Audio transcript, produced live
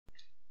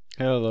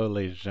Hello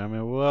ladies and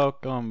gentlemen,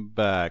 welcome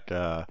back.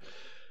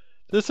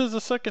 This is the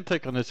second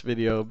take on this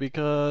video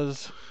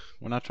because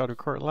when I tried to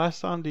record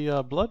last time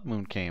the blood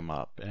moon came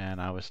up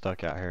and I was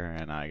stuck out here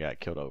and I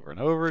got killed over and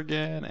over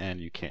again and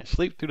you can't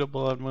sleep through the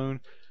blood moon.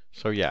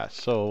 So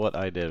what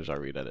I did is I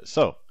redid it.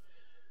 So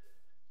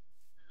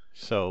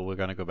we're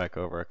gonna go back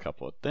over a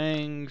couple of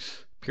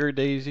things. Pure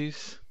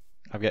daisies.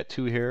 I've got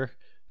two here.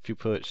 If you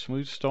put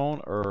smooth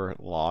stone or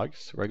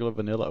logs, regular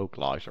vanilla oak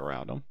logs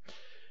around them,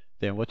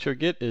 then what you'll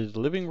get is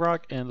living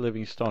rock and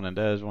living stone, and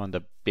that is one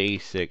of the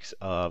basics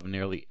of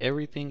nearly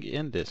everything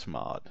in this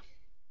mod.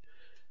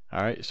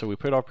 Alright, so we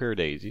put our pure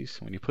daisies.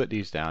 When you put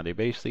these down, they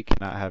basically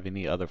cannot have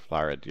any other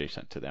flower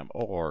adjacent to them,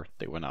 or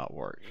they will not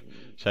work.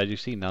 So as you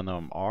see, none of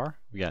them are.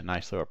 We got a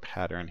nice little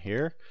pattern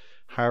here.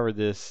 However,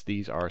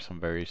 these are some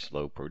very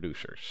slow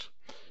producers,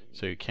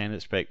 so you can't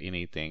expect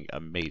anything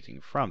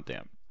amazing from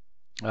them.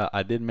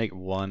 I did make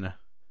one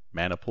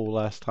mana pool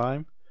last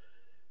time.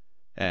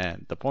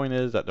 And the point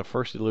is that the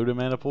first diluted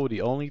mana pool,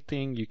 the only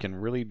thing you can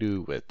really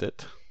do with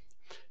it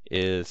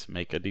is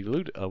make a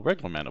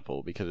regular mana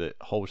pool because it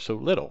holds so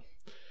little.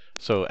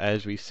 So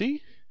as we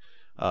see,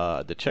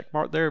 the check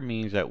mark there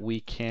means that we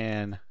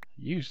can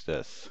use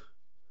this.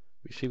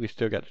 We see we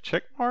still got the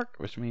check mark,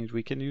 which means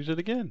we can use it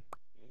again.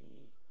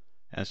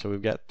 And so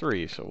we've got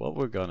 3. So what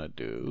we're gonna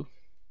do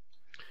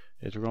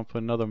is we're gonna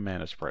put another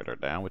mana spreader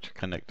down, which is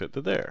connected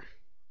to there.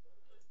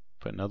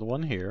 Put another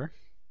one here.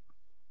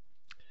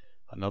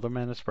 Another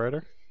mana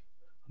spreader,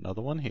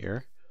 another one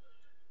here,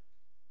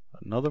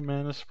 another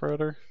mana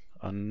spreader,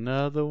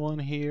 another one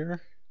here,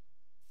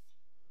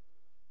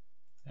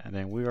 and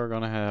then we are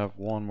going to have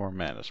one more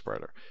mana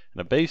spreader.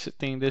 And the basic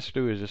thing this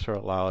do is just to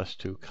allow us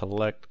to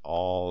collect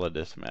all of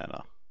this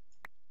mana.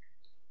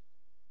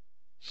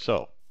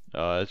 So,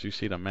 as you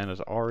see, the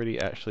mana's already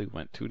actually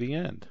went to the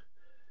end.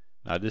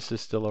 Now this is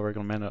still a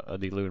regular mana, a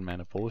diluted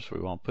mana pool, so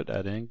we want to put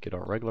that in, get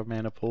our regular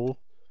mana pool,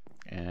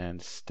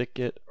 and stick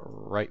it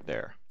right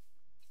there.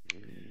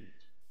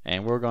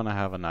 And we're going to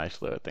have a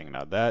nice little thing.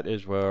 Now that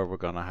is where we're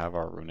going to have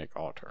our runic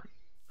altar.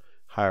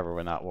 However,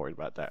 we're not worried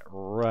about that.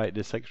 Right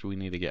this section we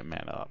need to get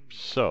mana up.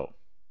 So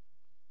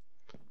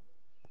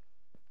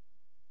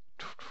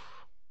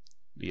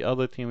the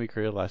other thing we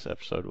created last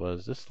episode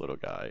was this little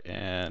guy.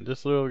 And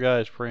this little guy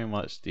is pretty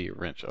much the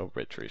wrench of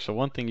victory. So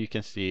one thing you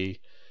can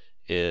see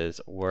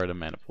is where the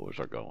mana pools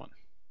are going.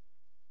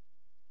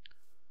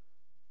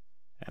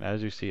 And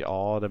as you see,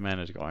 all the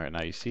mana is going here.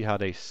 Now you see how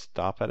they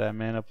stop at that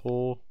mana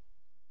pool?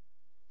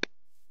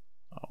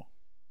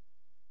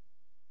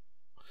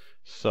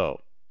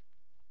 So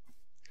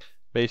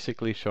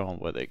basically show them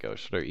where they go.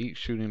 So they're each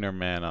shooting their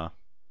mana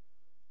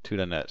to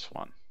the next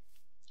one.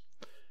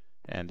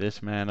 And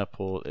this mana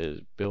pool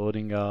is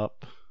building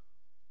up.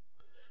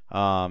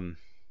 I'm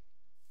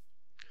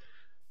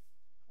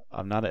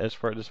not an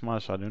expert at this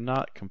mod, so I do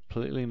not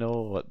completely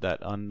know what that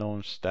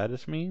unknown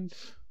status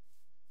means.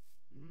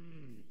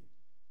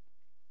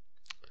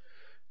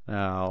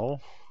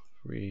 Now,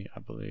 I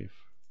believe,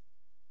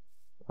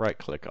 right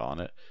click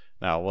on it.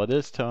 Now what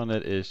it's telling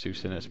it is to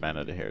send its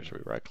mana to here. So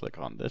we right click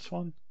on this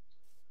one.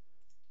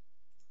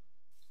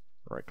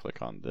 Right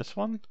click on this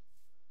one.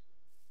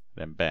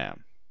 Then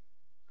bam.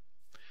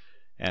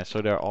 And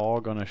so they're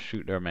all going to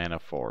shoot their mana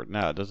forward.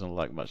 Now it doesn't look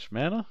like much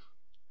mana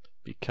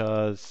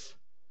because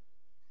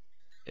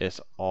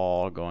it's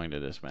all going to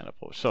this mana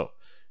pool. So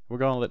we're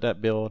going to let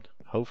that build.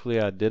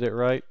 Hopefully I did it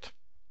right.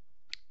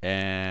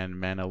 And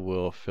mana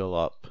will fill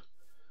up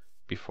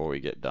before we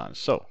get done.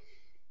 So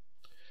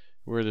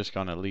we're just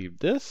going to leave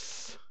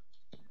this.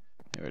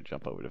 And we'll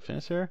jump over the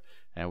fence here.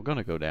 And we're going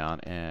to go down.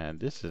 And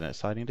this is an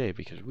exciting day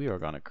because we are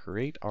going to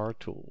create our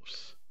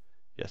tools.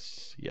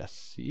 Yes,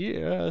 yes,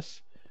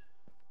 yes.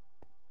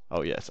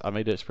 Oh, yes. I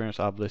made the experience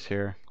obelisk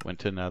here. Went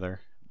to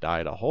another.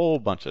 Died a whole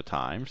bunch of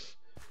times.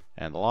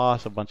 And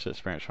lost a bunch of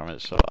experience from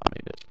it. So I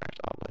made the experience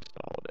obelisk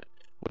to hold it.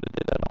 Would have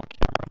did that on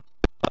camera.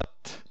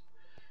 But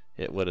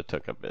it would have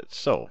took a bit.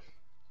 So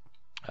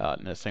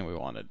next thing we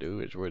want to do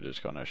is we're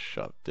just going to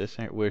shove this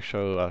in. I'll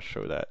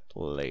show that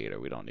later.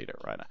 We don't need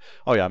it right now.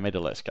 Oh yeah, I made a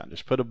lexicon.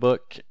 Just put a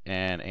book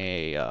and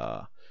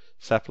a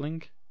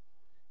sapling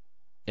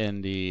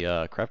in the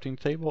crafting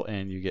table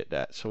and you get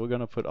that. So we're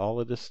going to put all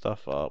of this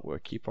stuff up. We'll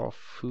keep our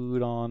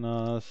food on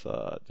us.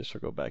 This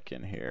will go back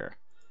in here.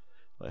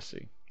 Let's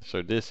see.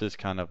 So this is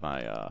kind of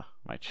my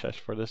my chest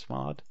for this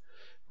mod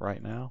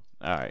right now.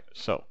 Alright,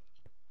 so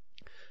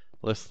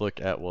let's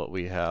look at what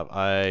we have.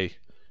 I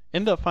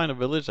ended up finding a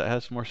village that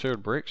has more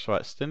shared bricks, so I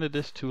extended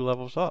this 2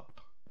 levels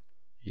up.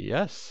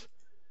 Yes.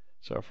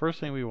 So our first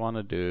thing we want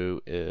to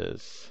do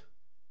is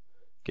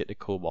get the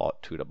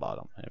cobalt to the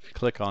bottom. And if you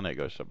click on it, it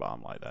goes to the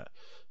bottom like that.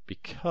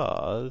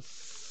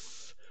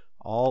 Because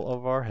all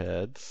of our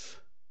heads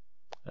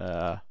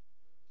are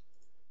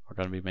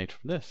going to be made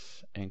from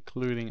this,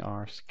 including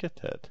our skit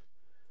head.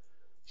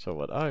 So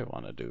what I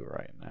want to do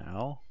right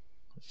now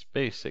is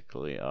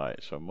basically,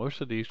 alright, so most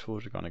of these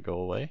tools are going to go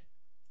away.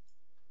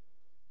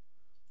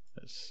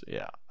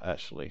 Yeah,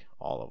 actually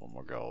all of them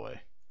will go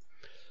away.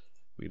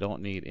 we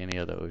don't need any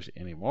of those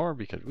anymore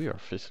because we are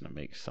fixing to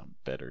make some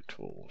better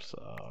tools.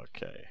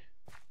 Okay.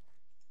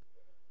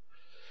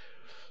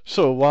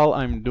 So while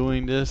I'm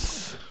doing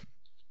this,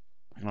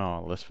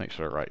 let's make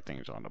sure the right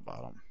thing's on the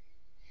bottom.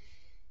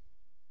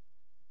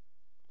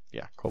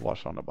 Yeah,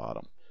 cobalt's on the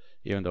bottom.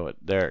 Even though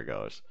there it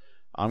goes.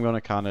 I'm going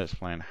to kind of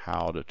explain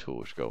how the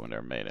tools go when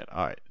they're made.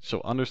 Alright, so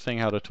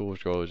understanding how the tools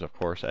go is, of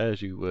course,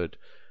 as you would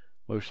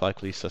most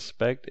likely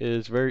suspect,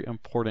 is very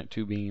important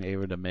to being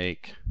able to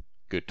make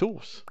good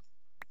tools.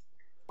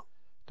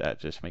 That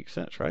just makes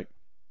sense, right?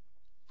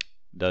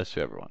 Does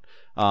to everyone.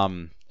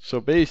 So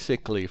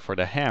basically, for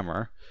the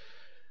hammer,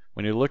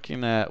 when you're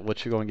looking at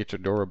what you're going to get your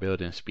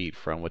durability and speed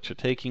from, what you're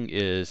taking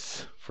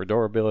is, for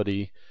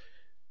durability,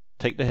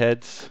 take the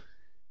heads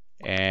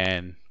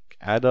and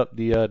add up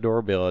the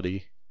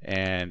durability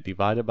and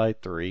divide it by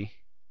 3.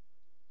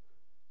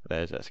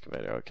 That is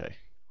excavator, okay.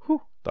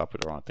 Whew, thought I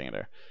put the wrong thing in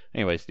there.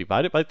 Anyways,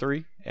 divide it by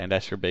 3, and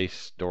that's your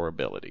base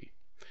durability.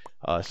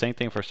 Same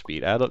thing for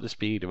speed. Add up the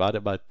speed, divide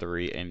it by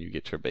 3, and you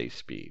get your base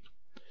speed.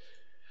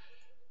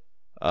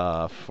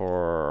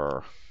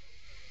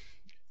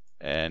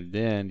 And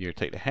then you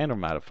take the handle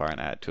modifier and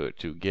add to it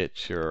to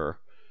get your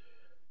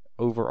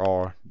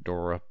overall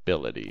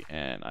durability.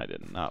 And I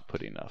did not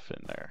put enough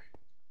in there.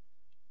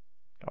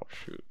 Oh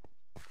shoot.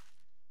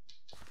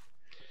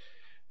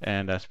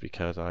 And that's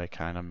because I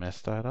kind of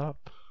messed that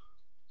up.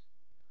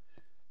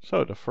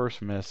 So the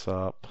first mess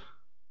up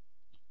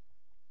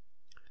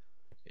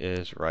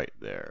is right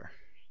there.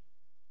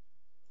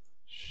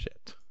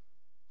 Shit.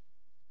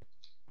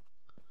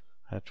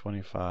 I had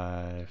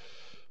 25.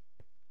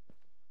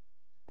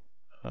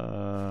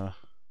 So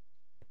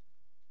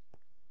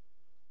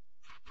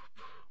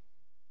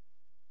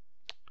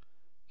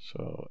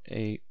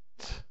 8.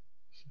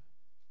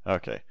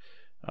 Okay.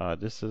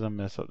 This is a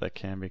mess up that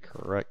can be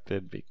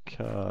corrected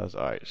because,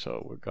 alright,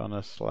 so we're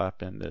gonna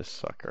slap in this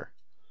sucker.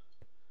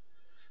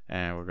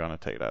 And we're gonna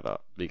take that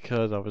up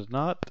because I was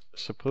not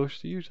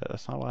supposed to use that.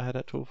 That's not what I had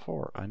that tool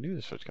for. I knew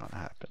this was gonna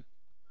happen.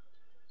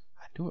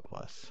 I knew it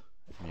was.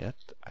 And yet,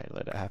 I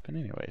let it happen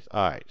anyways.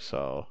 Alright,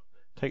 so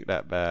take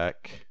that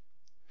back.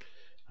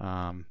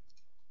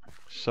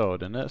 So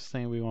the next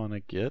thing we want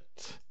to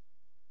get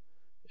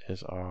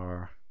is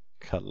our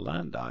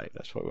Callalina.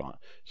 That's what we want.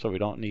 So we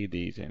don't need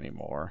these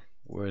anymore.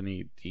 We'll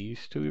need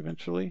these two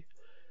eventually.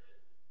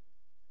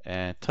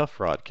 And tough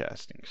rod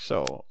casting.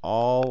 So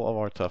all of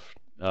our tough,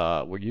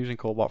 we're using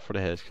cobalt for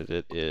the heads because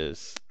it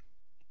is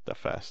the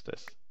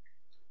fastest.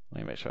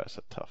 Let me make sure that's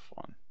a tough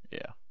one.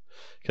 Yeah,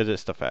 because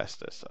it's the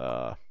fastest.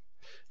 The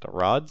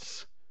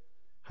rods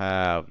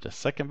have the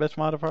second best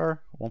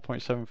modifier,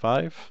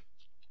 1.75.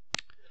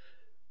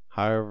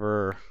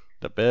 However,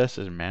 the best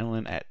is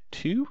mandolin at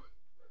 2,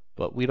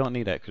 but we don't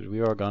need that because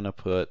we are going to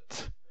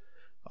put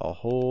a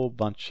whole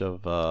bunch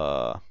of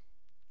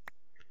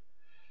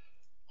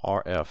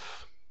RF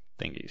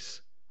thingies,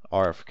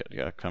 RF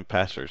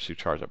capacitors to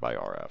charge it by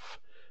RF.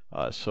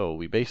 So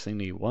we basically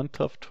need one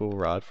tough tool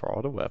rod for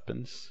all the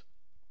weapons.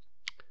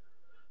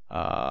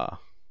 Yeah,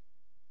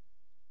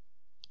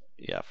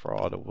 for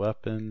all the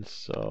weapons.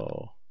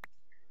 So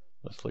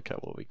let's look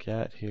at what we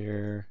got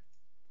here.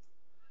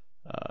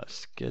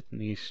 Skid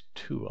needs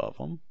 2 of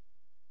them.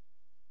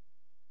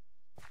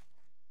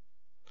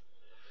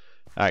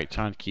 Alright,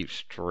 trying to keep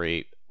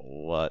straight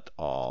what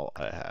all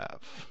I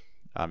have.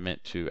 I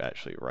meant to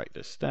actually write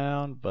this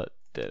down, but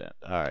didn't.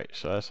 Alright,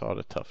 so that's all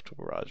the tough tool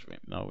rods. We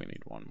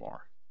need one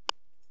more.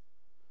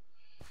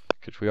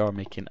 Because we are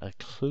making a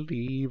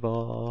cleaver.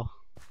 I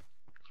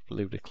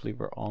believe the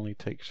cleaver only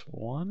takes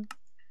 1.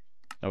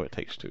 No, it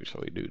takes 2, so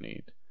we do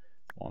need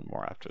one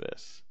more after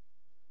this.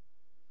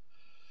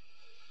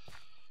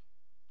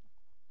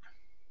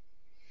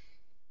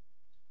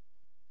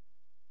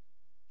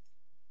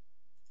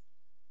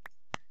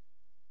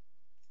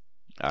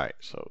 Alright,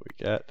 so we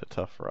got the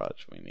tough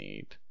rods we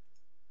need.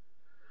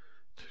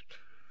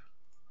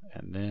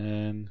 And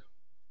then,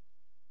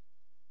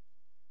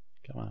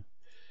 come on,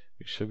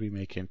 we should be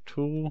making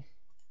two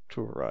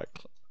rod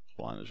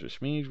ones,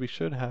 which means we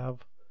should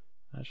have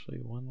actually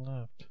 1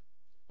 left.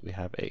 We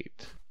have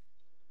 8.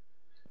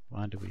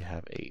 Why do we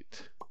have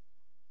 8?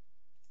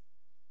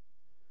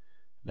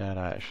 That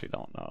I actually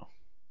don't know.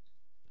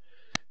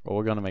 But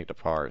we're going to make the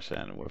parts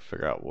and we'll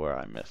figure out where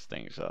I messed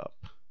things up.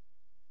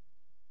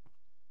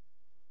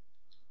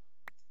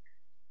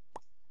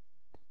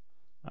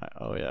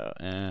 Oh yeah,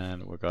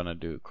 and we're gonna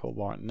do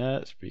cobalt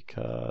nets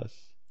because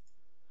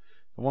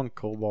the one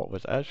cobalt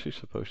was actually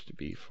supposed to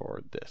be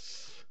for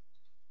this.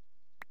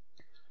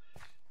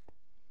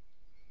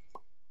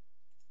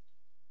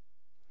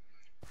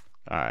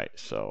 Alright,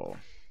 so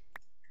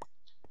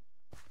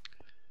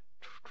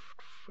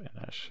and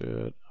that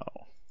should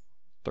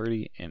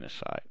 30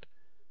 inosite.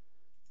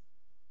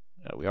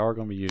 We are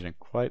going to be using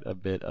quite a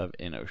bit of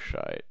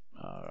inosite.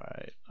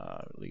 Alright,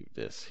 leave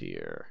this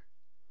here.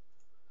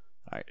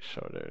 Alright,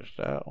 so there's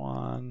that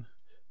one.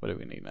 What do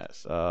we need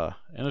next?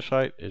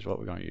 Inosite is what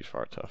we're going to use for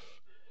our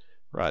tough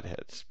rod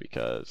heads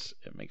because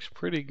it makes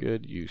pretty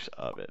good use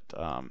of it.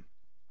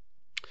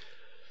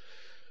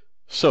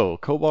 So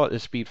cobalt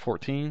is speed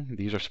 14.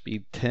 These are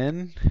speed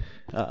 10.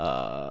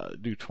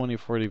 Do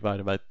 24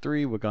 divided by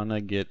 3. We're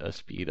gonna get a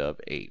speed of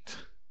 8.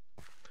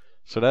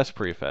 So that's a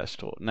pretty fast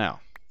tool. Now,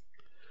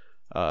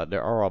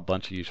 there are a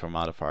bunch of useful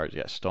modifiers.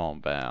 You got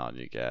stonebound,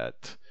 you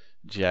got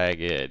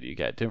jagged, you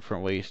got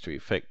different ways to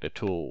affect the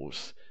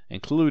tools,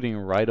 including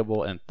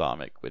writable and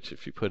thermic, which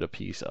if you put a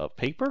piece of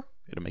paper,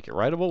 it'll make it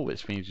writable,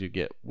 which means you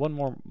get one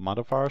more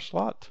modifier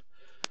slot.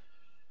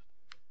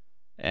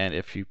 And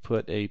if you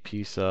put a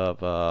piece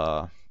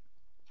of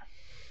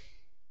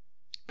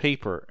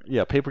paper,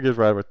 yeah, paper gives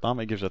writable,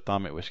 thermic gives a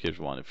thermic, which gives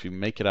 1. If you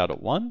make it out of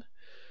 1,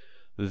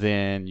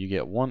 then you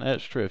get 1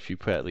 extra. If you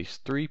put at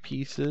least 3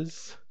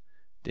 pieces,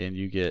 then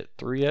you get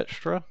 3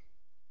 extra.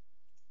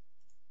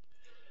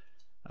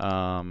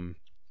 Or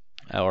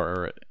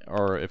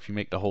if you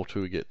make the whole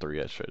tool, you get 3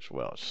 extra as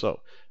well.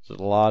 So there's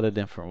a lot of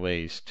different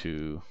ways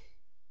to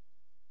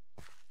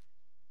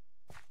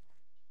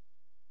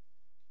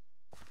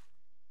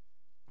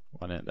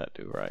why didn't that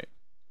do right?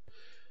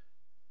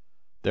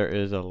 There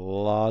is a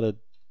lot of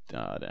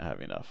I didn't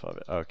have enough of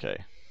it.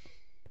 Okay.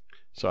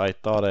 So I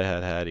thought I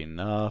had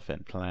enough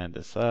and planned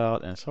this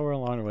out, and somewhere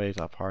along the ways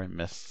I probably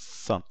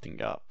messed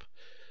something up.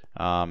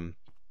 However,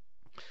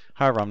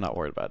 I'm not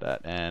worried about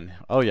that. And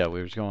oh yeah,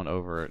 we was going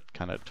over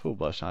kind of tool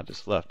bus, and I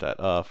just left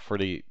that for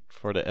the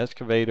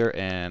excavator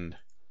and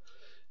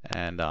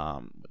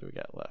what do we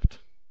got left?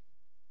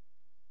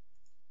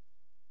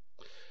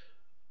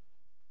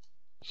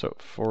 So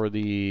for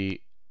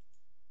the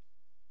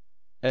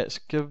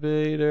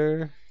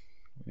excavator,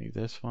 we need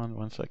this one.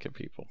 1 second,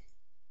 people.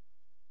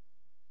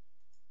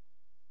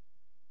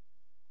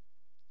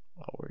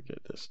 Oh, we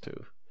get this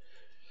too.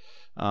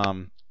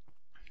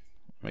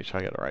 Make sure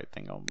I get the right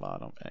thing on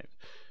bottom.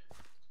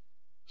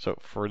 So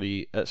for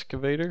the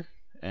excavator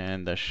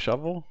and the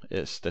shovel,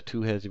 it's the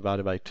 2 heads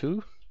divided by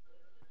 2.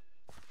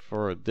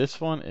 For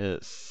this one,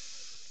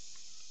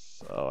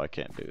 it's I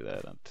can't do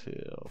that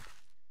until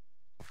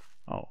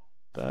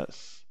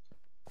that's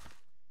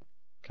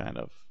kind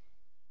of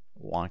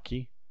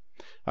wonky.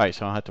 Alright,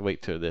 so I'll have to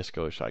wait till this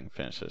goes so I can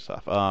finish this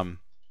off.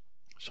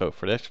 So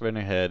for the excavator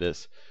head,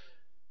 is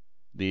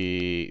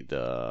the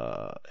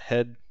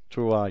head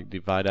tool, I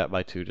divide that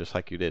by 2 just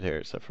like you did here,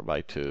 except for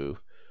by 2.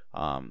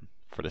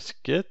 For the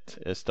skit,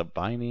 it's the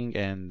binding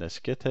and the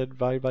skit head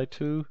divided by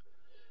 2.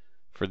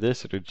 For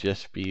this, it'll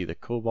just be the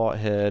cobalt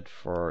head.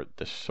 For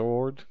the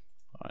sword,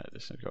 alright,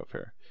 this needs to go up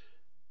here.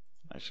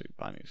 Actually,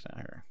 binding's down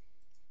here.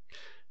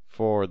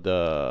 For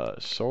the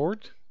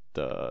sword,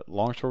 the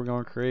long sword we're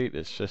going to create,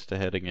 it's just the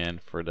head again.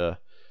 For the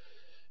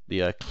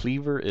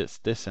cleaver, it's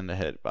this and the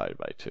head divided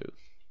by 2.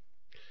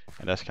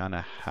 And that's kind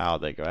of how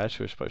they go.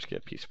 Actually, we're supposed to get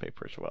a piece of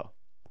paper as well.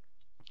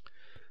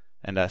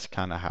 And that's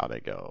kind of how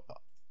they go.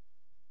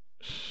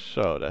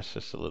 So that's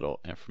just a little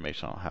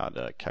information on how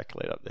to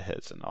calculate up the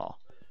heads and all.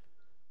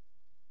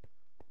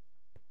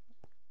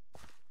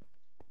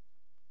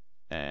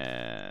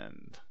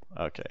 And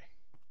okay.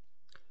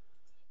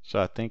 So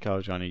I think I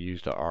was going to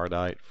use the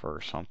ardite for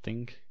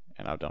something,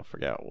 and I don't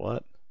forget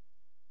what.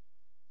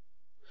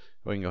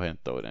 We can go ahead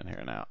and throw it in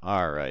here now.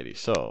 Alrighty,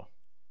 so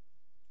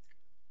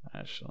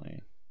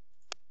actually,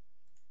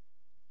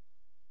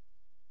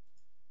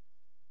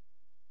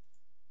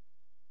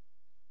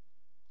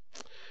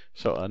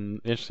 so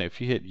interesting, if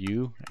you hit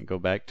U and go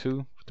back 2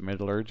 with the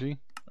metallurgy,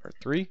 or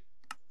 3,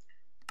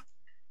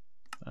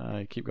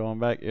 keep going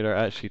back, it'll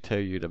actually tell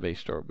you the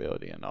base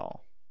durability and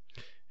all.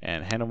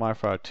 And handle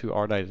modifier 2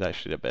 ardite is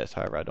actually the best.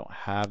 However, I don't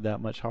have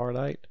that much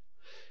ardite,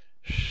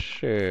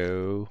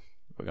 so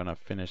we're gonna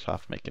finish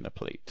off making a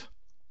plate.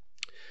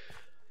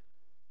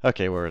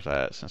 Okay, where is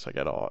that? Since I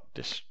got all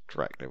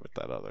distracted with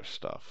that other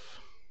stuff.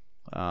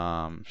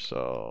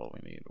 So we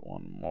need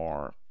 1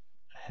 more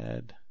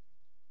head.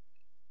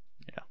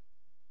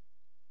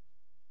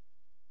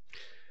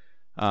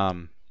 Yeah.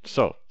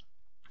 So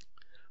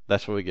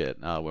that's what we get.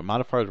 With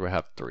modifiers, we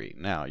have 3.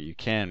 Now, you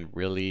can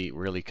really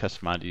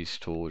customize these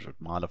tools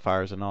with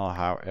modifiers and all.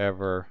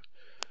 However,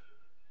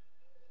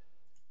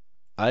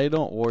 I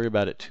don't worry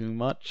about it too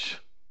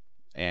much.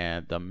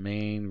 And the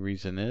main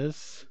reason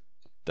is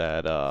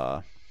that,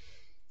 how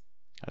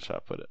should I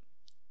put it?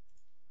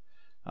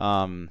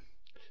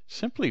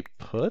 Simply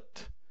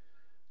put,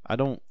 I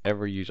don't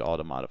ever use all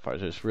the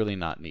modifiers. It's really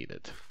not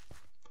needed.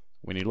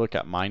 When you look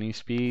at mining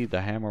speed,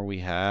 the hammer we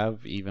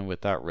have, even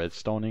without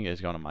redstoning,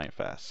 is going to mine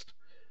fast.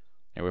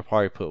 And we'll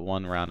probably put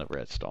 1 round of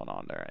redstone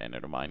on there, and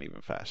it'll mine even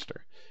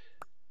faster.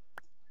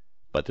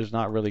 But there's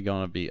not really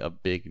going to be a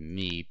big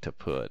need to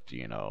put,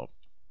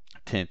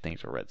 10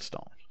 things of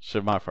redstone.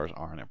 So modifiers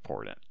aren't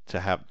important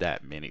to have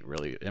that many,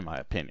 really, in my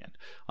opinion.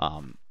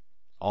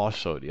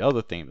 Also, the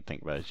other thing to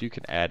think about is you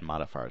can add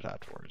modifiers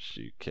afterwards.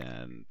 You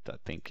can, I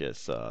think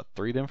it's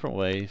 3 different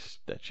ways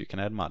that you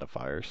can add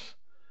modifiers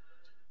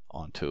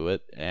onto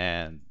it,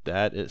 and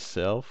that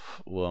itself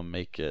will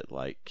make it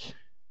like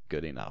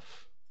good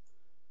enough.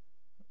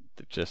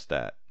 Just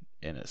that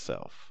in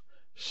itself.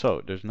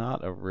 So there's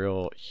not a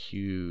real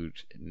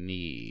huge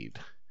need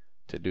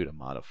to do the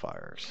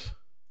modifiers.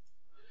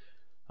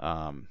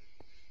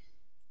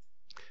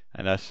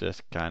 And that's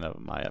just kind of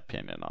my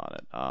opinion on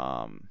it.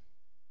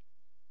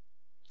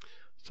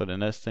 So the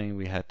next thing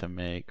we had to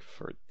make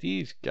for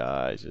these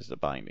guys is the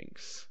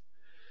bindings.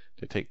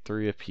 To take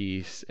 3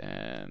 apiece,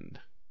 and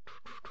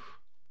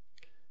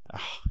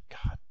oh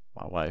god,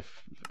 my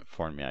wife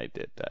informed me I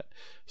did that.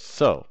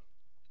 So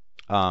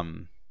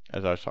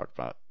as I was talking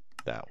about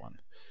that one,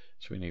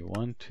 so we need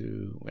 1,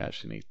 2, we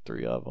actually need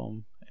 3 of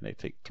them, and they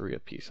take 3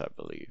 apiece, I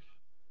believe.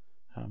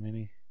 How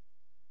many?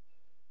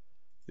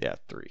 Yeah,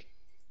 3.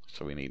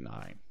 So we need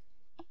 9.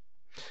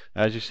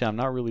 As you see, I'm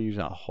not really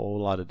using a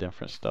whole lot of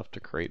different stuff to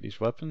create these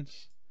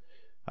weapons.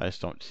 I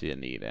just don't see a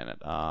need in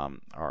it.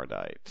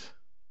 Ardite.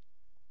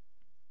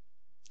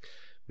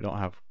 We don't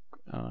have,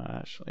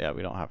 actually, yeah,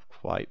 we don't have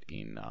quite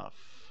enough.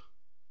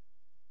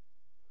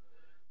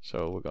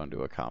 So we're going to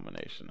do a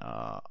combination.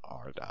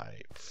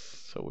 Ardite.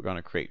 So we're going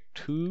to create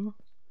 2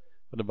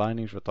 of the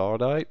bindings with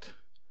Ardite.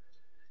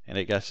 And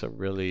it gets a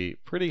really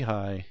pretty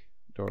high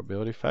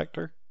durability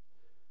factor.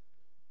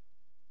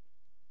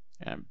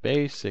 And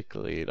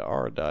basically the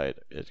Ardite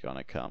is going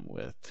to come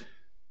with,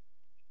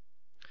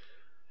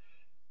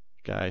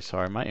 guys,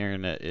 sorry, my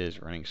internet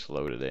is running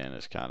slow today and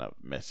it's kind of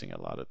messing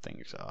a lot of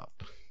things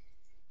up.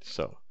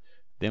 So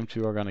them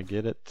 2 are going to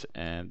get it.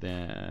 And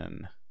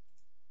then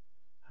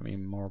how many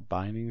more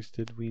bindings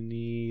did we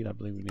need? I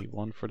believe we need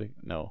 1 for the,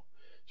 no,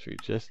 so we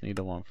just need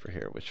a 1 for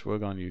here, which we're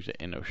going to use the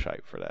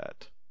endoshite for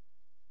that,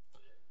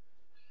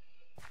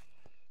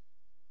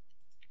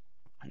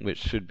 which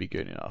should be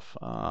good enough.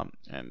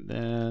 And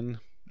then,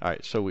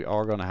 alright, so we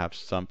are going to have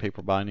some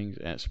paper bindings,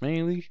 and it's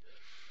mainly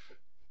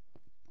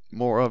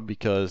more of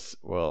because,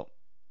 well,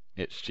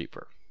 it's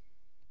cheaper,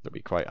 to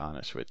be quite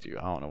honest with you.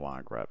 I don't know why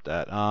I grabbed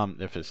that.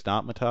 If it's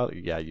not metallic,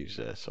 you gotta use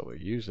this. So we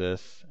use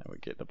this, and we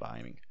get the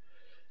binding.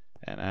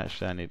 And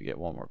actually, I need to get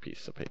 1 more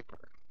piece of paper.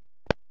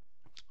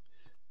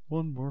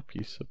 1 more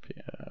piece of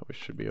paper, which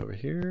should be over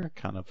here.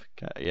 Kind of,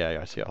 yeah,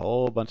 I see a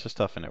whole bunch of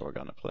stuff in there we're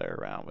going to play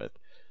around with.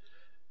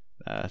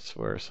 That's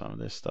where some of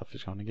this stuff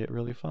is going to get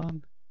really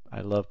fun.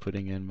 I love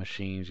putting in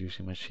machines,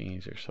 using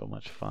machines. They're so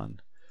much fun.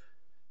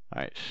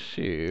 Alright,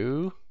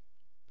 shoe.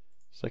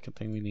 Second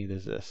thing we need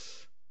is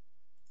this.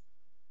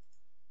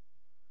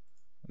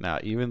 Now,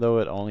 even though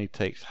it only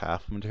takes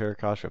half the material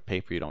cost for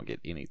paper, you don't get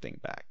anything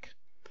back.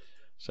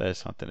 So that's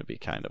something to be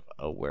kind of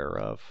aware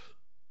of.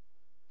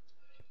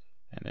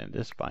 And then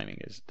this binding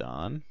is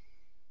done.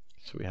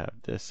 So we have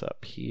this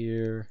up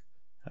here,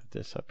 have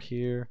this up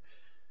here.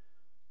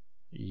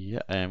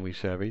 Yeah, and we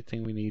should have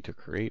everything we need to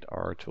create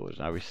our tools.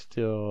 Now we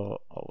still,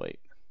 oh wait.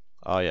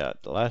 Oh yeah,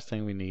 the last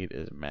thing we need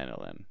is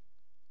manolin,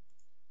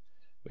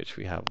 which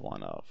we have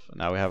 1 of.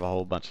 Now we have a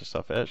whole bunch of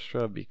stuff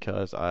extra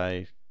because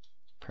I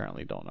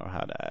apparently don't know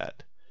how to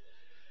add.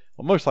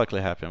 What most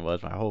likely happened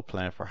was my whole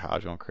plan for how I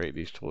was going to create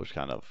these tools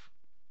kind of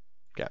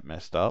got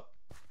messed up.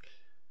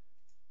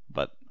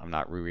 But I'm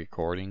not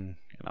re-recording,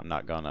 and I'm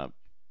not going to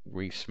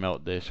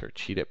re-smelt this or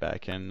cheat it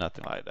back in,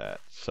 nothing like that.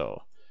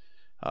 So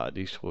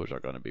these tools are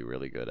going to be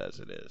really good as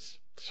it is,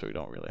 so we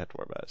don't really have to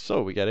worry about it.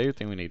 So we got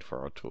everything we need for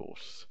our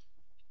tools.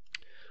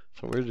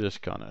 So we're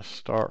just going to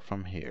start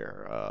from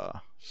here.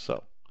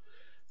 So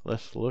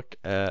let's look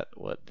at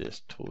what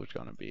this tool is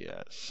going to be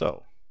at.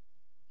 So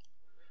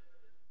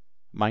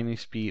mining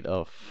speed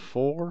of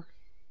 4,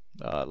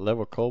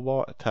 level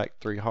cobalt, attack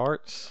 3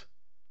 hearts.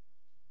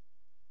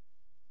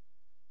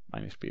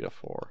 Mining speed of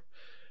 4.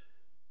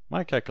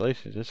 My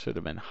calculations, this should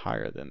have been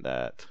higher than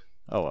that.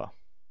 Oh well.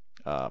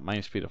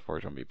 Mining speed of 4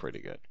 is going to be pretty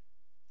good.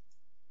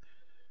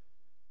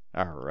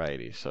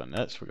 Alrighty, so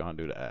next we're going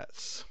to do the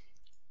ads.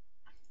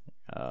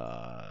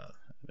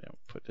 Then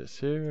put this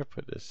here,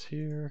 put this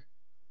here.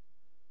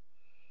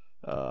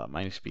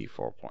 Mining speed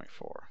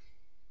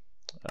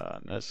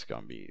 4.4. That's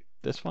going to be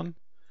this one.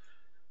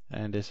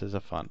 And this is a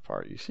fun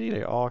part. You see,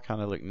 they all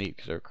kind of look neat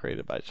because they're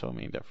created by so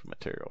many different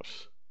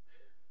materials.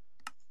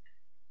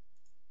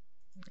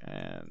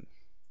 And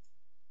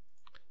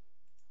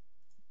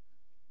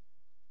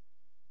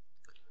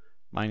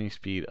mining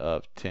speed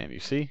of 10. You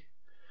see,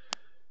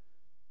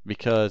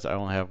 because I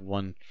only have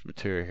 1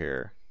 material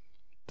here,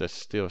 the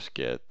steel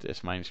skit,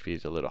 this mining speed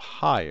is a little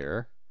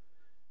higher,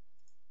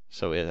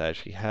 so it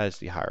actually has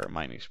the higher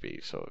mining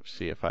speed. So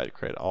see, if I had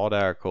created all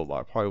that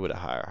cobalt, I probably would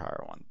have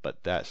higher one,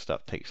 but that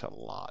stuff takes a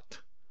lot,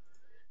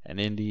 and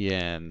in the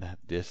end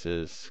this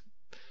is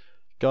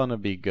gonna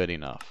be good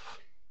enough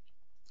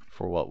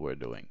for what we're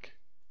doing.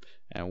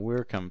 And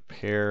we'll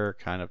compare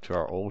kind of to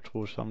our old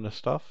tools some of the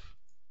stuff.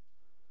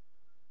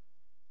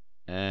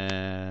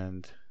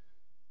 And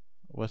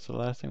what's the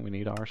last thing we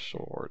need? Our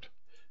sword.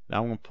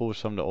 Now I'm going to pull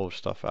some of the old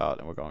stuff out,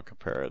 and we're going to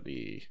compare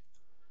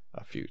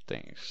a few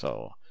things.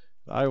 So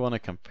what I want to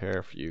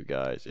compare for you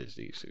guys is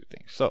these 2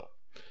 things. So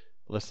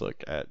let's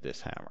look at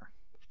this hammer.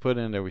 Put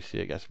in there, we see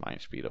it gets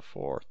mine speed of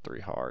 4,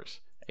 3 hearts,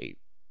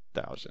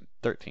 8,000,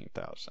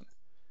 13,000.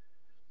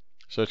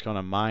 So it's going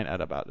to mine at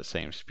about the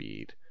same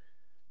speed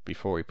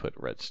before we put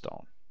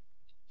redstone.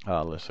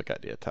 Let's look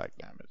at the attack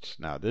damage.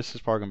 Now this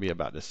is probably going to be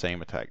about the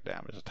same attack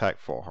damage. Attack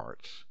 4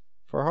 hearts.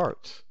 4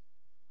 hearts.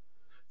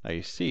 Now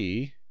you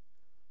see,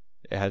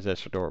 it has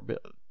extra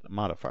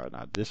modifier.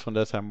 Now this one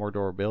does have more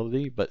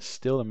durability, but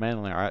still the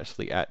mandolin are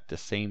actually at the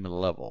same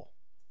level.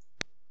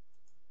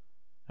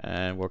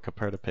 And we'll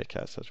compare the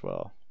pickaxe as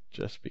well,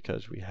 just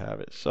because we have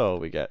it. So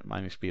we got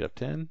mining speed of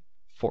 10,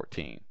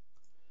 14.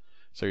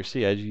 So you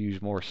see, as you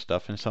use more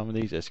stuff in some of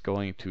these, it's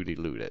going to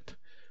dilute it.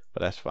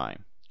 But that's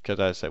fine, because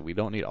as I said, we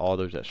don't need all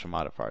those extra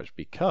modifiers,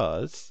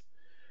 because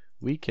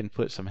we can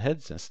put some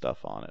heads and stuff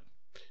on it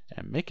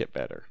and make it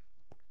better.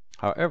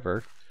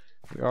 However,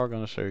 we are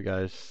going to show you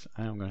guys,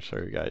 I am going to show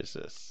you guys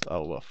this.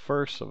 Oh, well,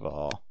 first of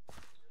all,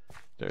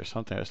 there's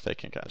something that's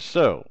taking care of.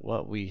 So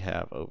what we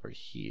have over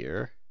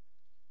here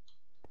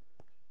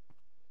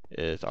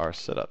is our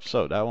setup.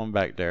 So that one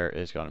back there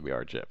is going to be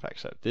our jetpack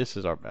setup. This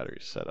is our battery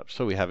setup.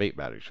 So we have 8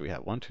 batteries. We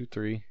have 1, 2,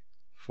 3,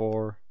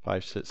 4,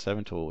 5, 6,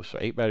 7 tools. So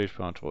 8 batteries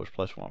put on tools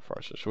plus 1 for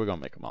us. So we're going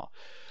to make them all.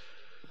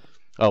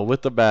 Oh,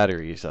 with the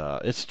batteries,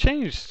 it's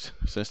changed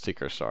since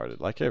Tinker started,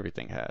 like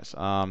everything has.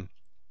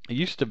 It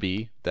used to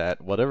be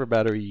that whatever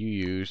battery you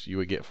used, you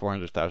would get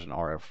 400,000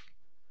 RF,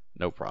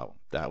 no problem.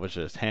 That was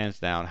just hands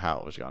down how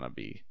it was going to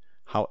be.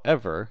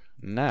 However,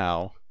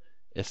 now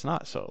it's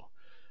not so.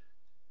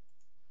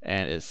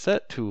 And it's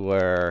set to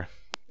where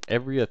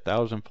every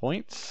 1,000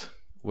 points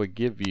would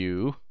give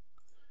you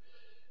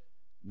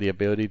the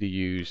ability to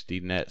use the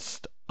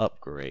next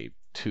upgrade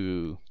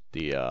to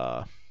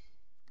the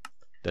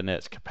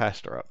next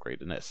capacitor upgrade,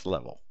 the next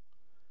level.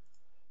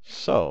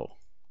 So,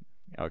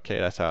 okay,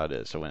 that's how it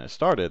is. So when it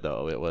started,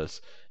 though, it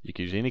was you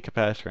could use any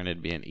capacitor and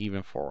it'd be an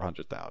even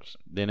 400,000.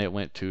 Then it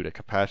went to the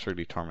capacitor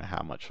determine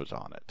how much was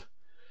on it.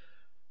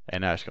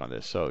 And now it's gone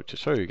this. So to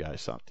show you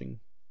guys something,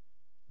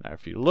 now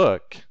if you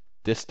look,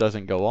 this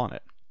doesn't go on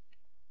it.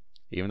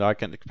 Even though I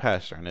can the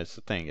capacitor, and it's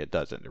the thing, it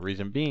doesn't. The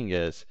reason being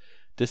is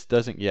this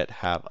doesn't yet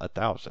have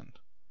 1,000.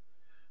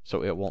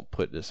 So it won't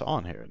put this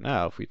on here.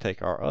 Now if we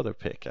take our other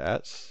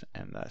pickaxe,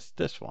 and that's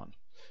this one,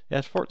 it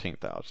has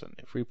 14,000.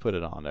 If we put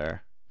it on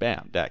there,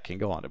 bam, that can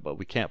go on it. But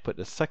we can't put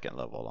the second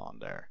level on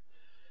there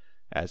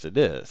as it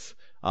is.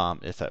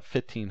 It's at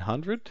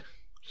 1,500.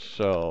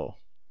 So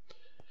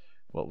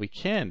what we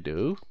can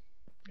do,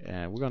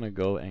 and we're going to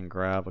go and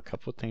grab a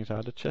couple of things out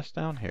of the chest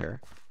down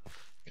here,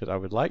 because I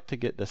would like to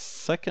get the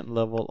second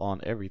level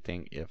on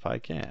everything if I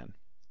can.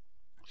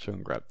 So we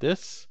can grab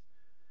this,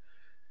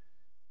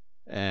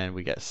 and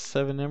we got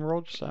 7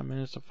 emeralds I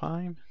managed to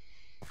find,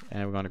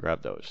 and we're going to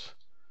grab those.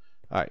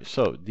 Alright,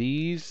 so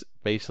these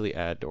basically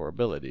add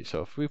durability.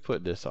 So if we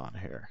put this on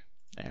here,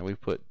 and we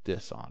put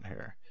this on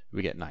here,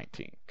 we get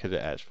 19, because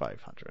it adds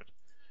 500.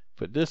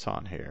 Put this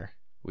on here,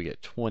 we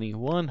get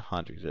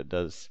 2100. It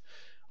does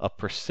a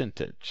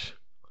percentage.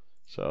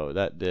 So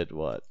that did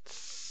what?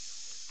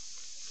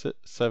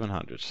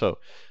 700. So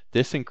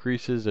this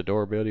increases the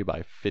durability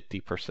by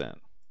 50%,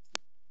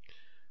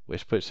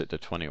 which puts it to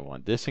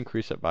 21. This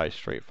increases it by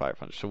straight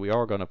 500. So we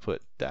are going to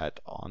put that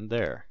on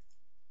there.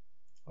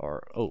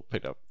 Or, oh,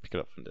 pick it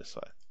up from this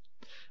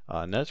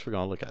side. Next, we're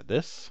going to look at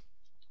this.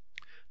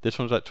 This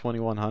one's at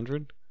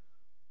 2100.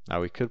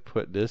 Now we could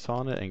put this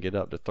on it and get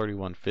up to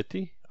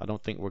 3150. I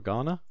don't think we're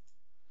gonna.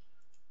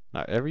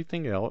 Now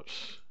everything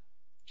else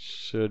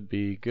should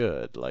be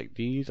good. Like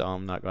these,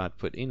 I'm not going to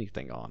put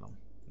anything on them.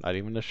 Not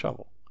even the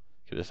shovel,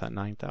 because it's at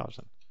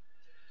 9,000.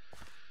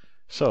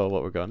 So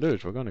what we're going to do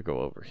is we're going to go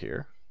over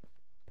here,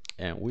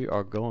 and we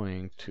are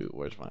going to,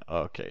 where's my,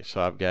 okay,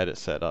 so I've got it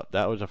set up.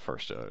 That was the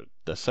first.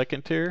 The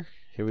second tier,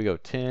 here we go,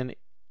 10.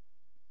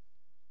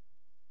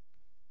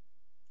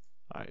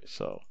 Alright,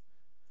 so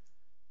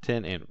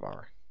 10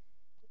 invar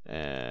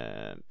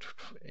and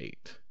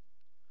 8.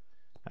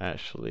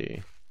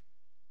 Actually,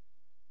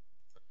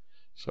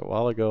 so a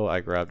while ago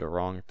I grabbed the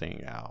wrong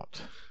thing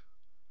out.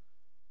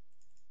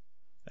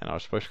 And I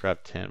was supposed to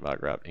grab 10, but I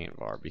grabbed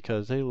invar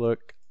because they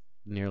look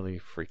nearly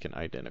freaking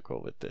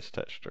identical with this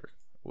texture,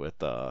 with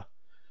the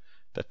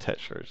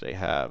textures they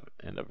have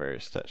in the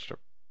various texture,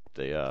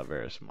 the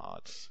various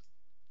mods.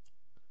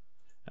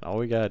 And all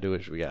we gotta do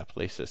is we gotta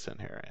place this in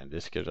here, and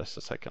this gives us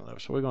the second level.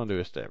 So we're gonna do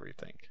this to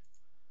everything,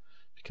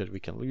 because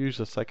we can use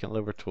the second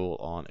lever tool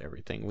on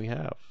everything we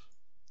have.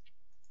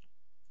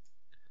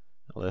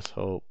 Let's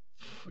hope,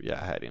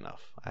 yeah, I had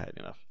enough.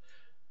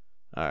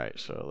 Alright,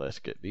 so let's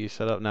get these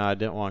set up. Now I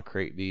didn't want to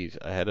create these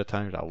ahead of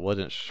time because I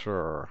wasn't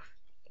sure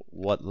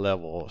what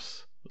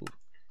levels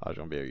I was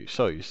going to be able to use.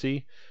 So you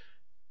see,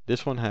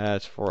 this one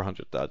has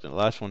 400,000. The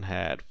last one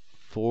had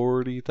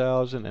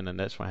 40,000, and the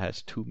next one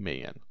has 2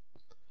 million.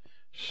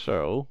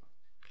 So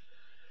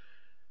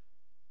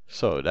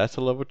that's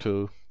a level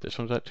 2. This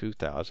one's at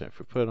 2,000. If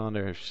we put it on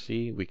there,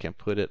 see, we can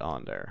put it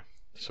on there.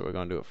 So we're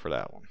going to do it for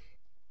that one.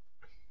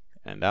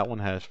 And that one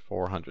has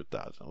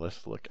 400,000.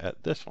 Let's look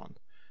at this one.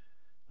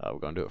 We're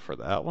going to do it for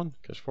that one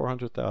because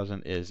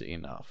 400,000 is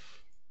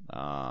enough.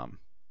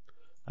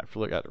 If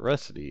we look at the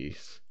rest of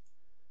these,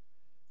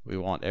 we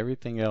want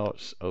everything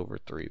else over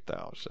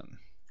 3,000.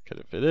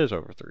 Because if it is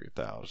over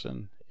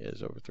 3,000,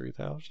 is over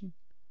 3,000?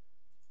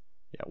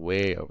 Yeah,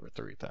 way over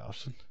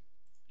 3,000.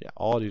 Yeah,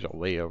 all these are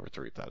way over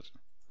 3,000.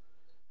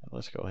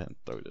 Let's go ahead and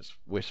throw this,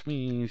 which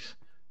means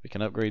we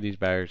can upgrade these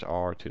batteries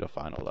R to the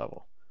final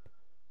level.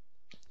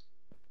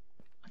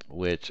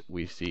 which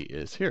we see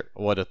is here,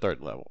 or the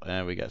third level.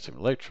 And we got some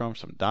electrum,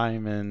 some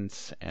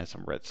diamonds, and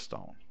some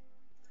redstone.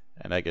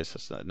 And I guess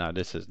it's not, now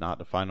this is not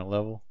the final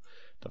level.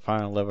 The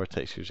final level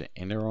takes you to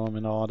inner room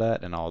and all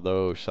that. And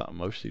although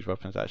most of these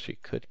weapons actually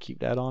could keep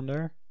that on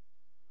there,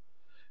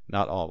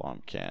 not all of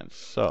them can.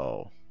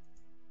 So,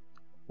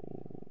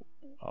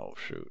 oh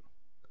shoot.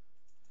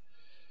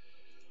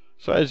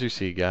 So as you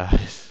see,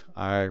 guys,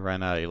 I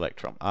ran out of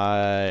electrum.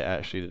 I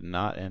actually did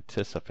not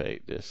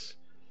anticipate this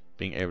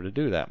being able to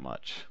do that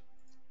much.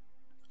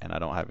 And I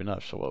don't have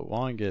enough. So what we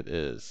want to get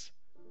is,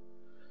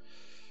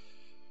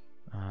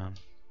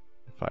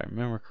 if I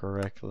remember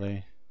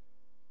correctly,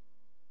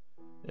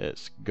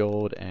 it's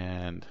gold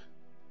and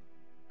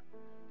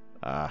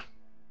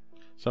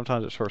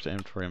sometimes it sorts the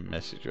inventory and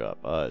messes you up.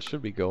 It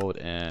should be gold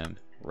and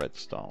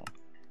redstone.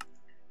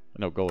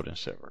 No, gold and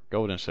silver.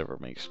 Gold and silver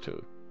makes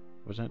 2.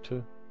 Wasn't it 2?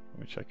 Let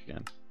me check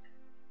again.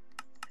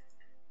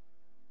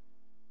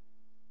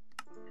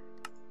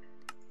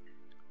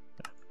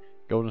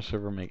 Gold and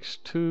silver makes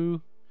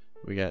 2.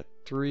 We got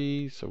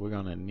 3, so we're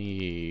gonna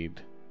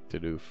need to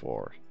do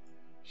 4.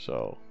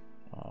 So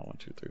 1,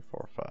 2, 3,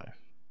 4, 5.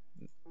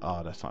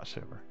 Oh, that's not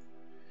silver.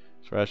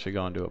 So we're actually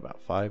gonna do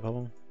about 5 of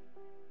them.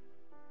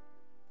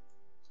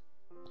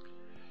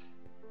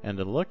 And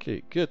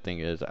the good thing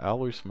is,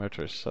 alloy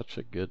smelter is such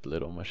a good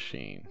little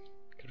machine.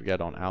 Because we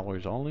got on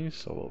alloys only,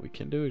 so what we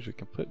can do is we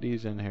can put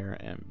these in here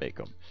and bake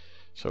them.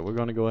 So we're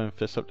gonna go ahead and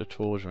fix up the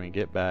tools. When we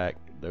get back,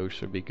 those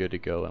should be good to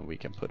go, and we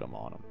can put them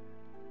on them.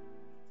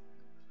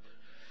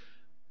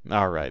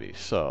 Alrighty,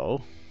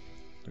 so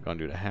we're going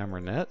to do the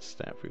hammer nets.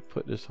 Then if we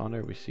put this on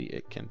there, we see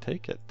it can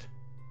take it.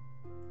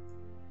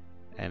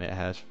 And it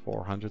has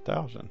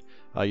 400,000.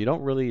 You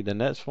don't really, the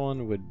next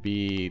one would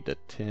be the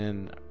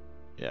 10,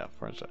 yeah,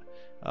 for instance,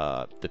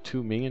 the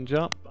 2 million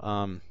jump.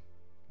 I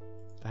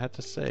had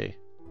to say,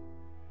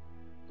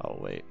 oh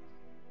wait.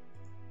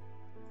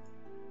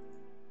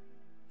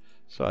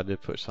 So I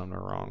did put some of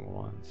the wrong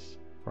ones.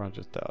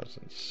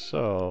 400,000.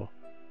 So,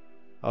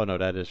 oh no,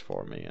 that is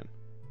 4 million.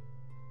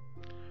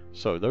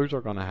 So those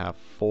are going to have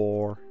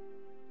 4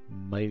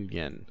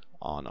 million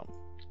on them.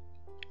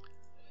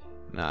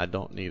 Now I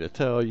don't need to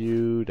tell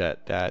you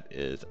that that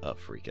is a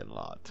freaking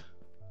lot.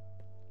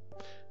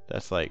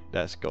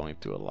 That's going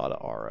through a lot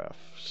of RF.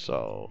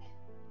 So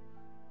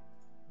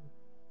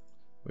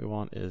we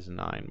want is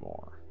 9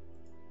 more.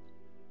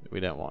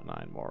 We didn't want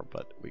 9 more,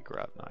 but we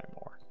grabbed 9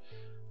 more.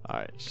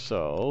 Alright,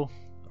 so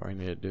what we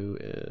need to do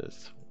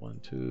is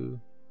 1, 2.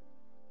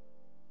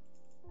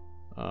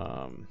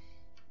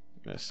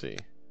 Let's see.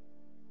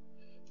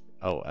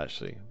 Oh,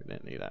 actually, we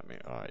didn't need that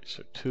many. Alright,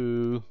 so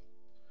 2.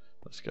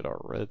 Let's get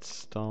our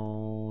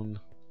redstone.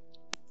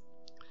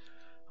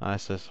 I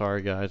said,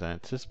 sorry guys, I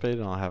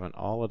anticipated on having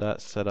all of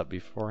that set up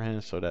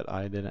beforehand so that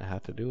I didn't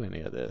have to do any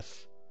of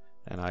this.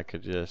 And I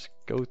could just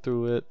go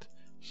through it,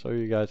 show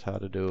you guys how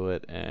to do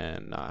it,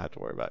 and not have to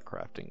worry about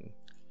crafting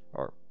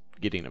or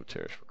getting the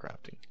materials for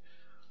crafting.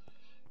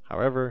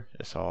 However,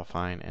 it's all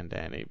fine and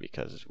dandy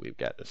because we've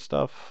got the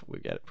stuff, we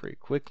get it pretty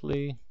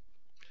quickly.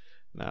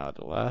 Now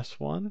the last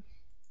one,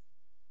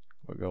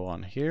 we'll go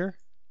on here,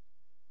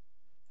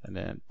 and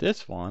then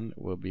this one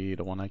will be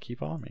the one I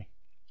keep on me.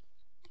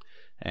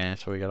 And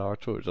so we got our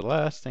tools. The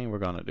last thing we're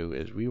going to do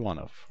is we want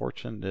to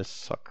fortune this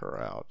sucker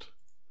out.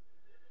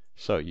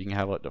 So you can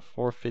have up to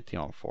 450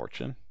 on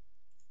fortune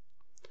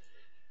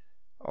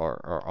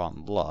or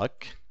on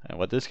luck. And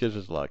what this gives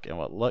is luck, and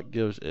what luck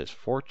gives is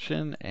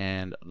fortune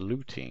and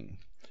looting.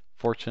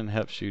 Fortune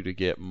helps you to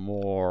get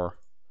more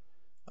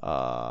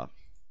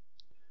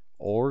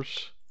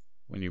ores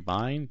when you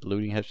mine.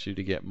 Looting helps you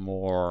to get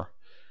more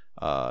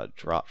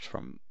drops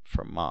from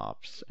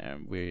mobs.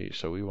 And we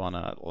want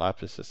to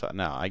lapis this out.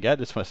 Now I got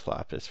this much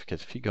lapis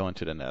because if you go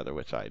into the nether,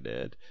 which I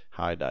did,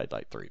 I died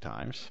like 3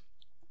 times,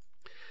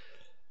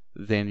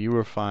 then you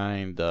will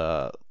find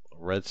the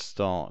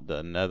redstone,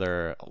 the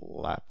nether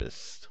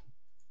lapis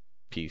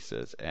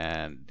pieces,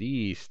 and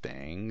these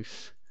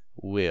things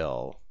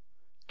will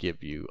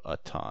give you a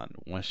ton.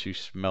 Once you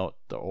smelt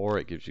the ore,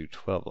 it gives you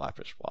 12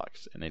 lapis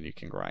blocks, and then you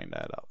can grind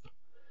that up.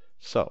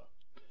 So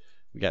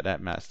we got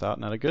that maxed out.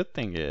 Now the good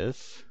thing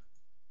is,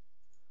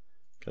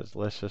 because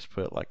let's just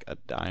put like a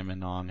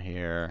diamond on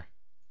here,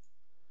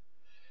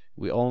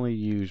 we only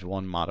use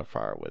 1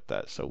 modifier with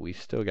that, so we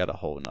still got a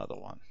whole nother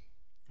one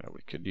that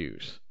we could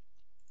use.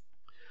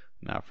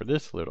 Now for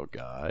this little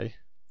guy,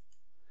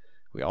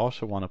 we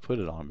also want to put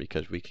it on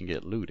because we can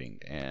get looting,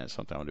 and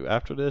something I'll do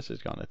after this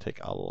is going to take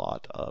a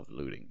lot of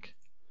looting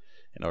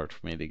in order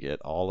for me to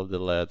get all of the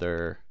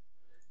leather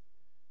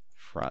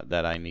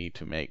that I need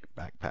to make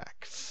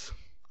backpacks.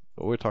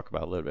 But we'll talk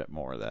about a little bit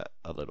more of that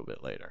a little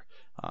bit later.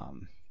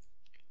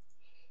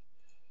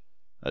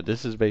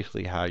 This is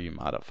basically how you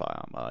modify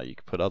them. You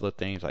can put other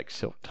things like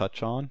Silk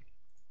Touch on.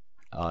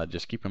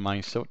 Just keep in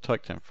mind, Silk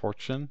Touch and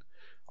Fortune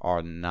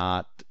are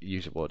not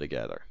usable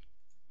together.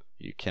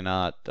 You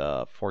cannot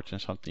fortune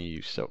something you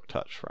use Silk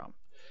Touch from.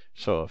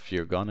 So if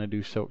you're gonna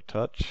do Silk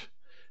Touch,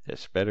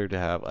 it's better to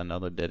have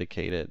another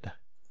dedicated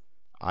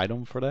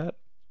item for that.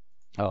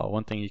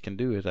 One thing you can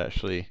do is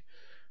actually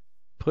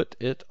put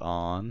it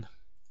on.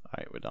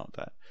 Alright, we're done with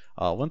that.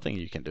 One thing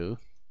you can do,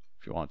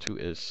 if you want to,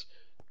 is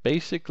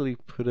basically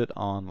put it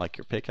on like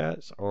your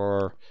pickaxe,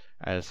 or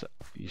as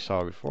you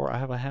saw before, I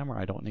have a hammer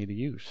I don't need to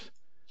use.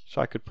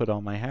 So I could put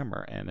on my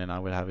hammer, and then I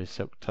would have a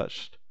silk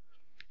touched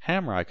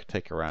hammer I could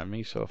take around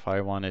me. So if I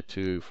wanted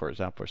to, for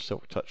example,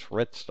 silk touch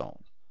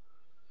redstone,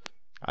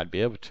 I'd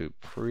be able to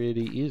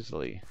pretty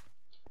easily.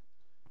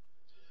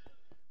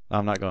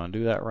 I'm not going to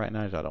do that right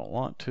now because I don't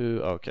want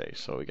to. Okay,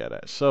 so we got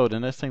that. So the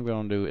next thing we're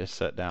going to do is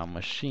set down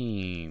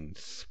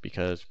machines,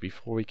 because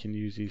before we can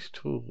use these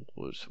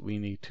tools, we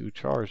need to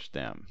charge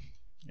them.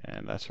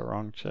 And that's the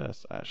wrong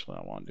chest. Actually,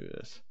 I want to do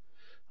this.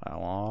 I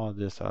want all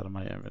this out of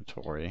my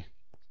inventory.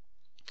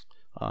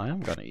 I am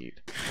going to eat.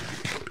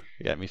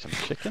 You got me some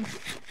chicken.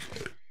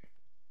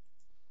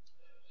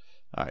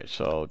 Alright,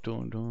 so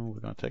we're going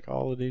to take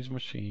all of these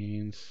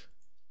machines.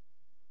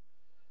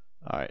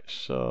 Alright,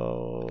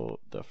 so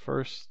the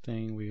first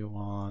thing we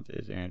want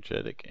is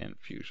energetic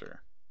infuser.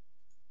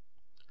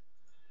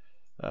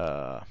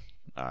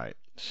 Alright,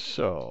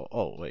 so,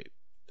 oh wait,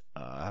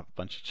 I have a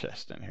bunch of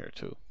chests in here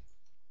too.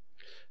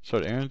 So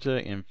the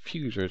energetic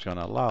infuser is going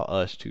to allow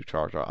us to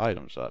charge our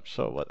items up.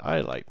 So what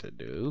I like to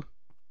do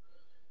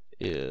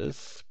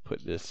is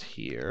put this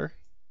here.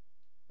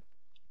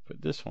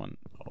 Put this one,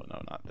 oh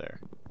no, not there.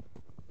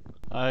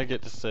 I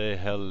get to say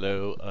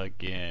hello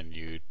again,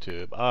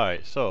 YouTube.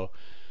 Alright, so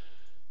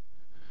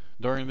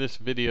during this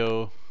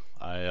video,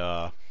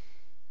 my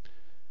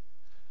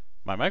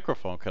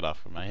microphone cut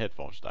off when my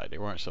headphones died. They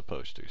weren't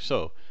supposed to.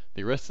 So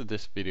the rest of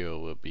this video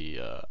will be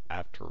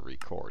after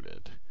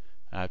recorded.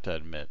 I have to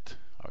admit,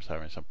 I was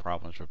having some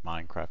problems with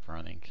Minecraft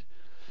running.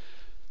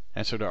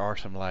 And so there are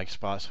some lag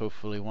spots.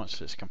 Hopefully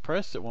once it's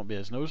compressed, it won't be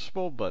as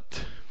noticeable,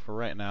 but for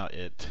right now,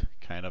 it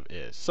kind of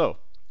is. So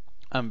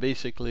I'm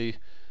basically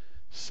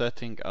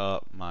setting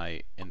up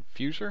my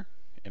infuser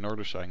in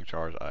order so I can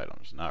charge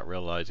items, not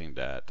realizing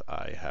that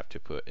I have to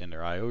put in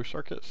their I/O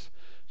circuits.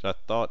 So I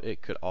thought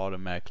it could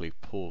automatically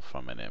pull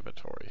from an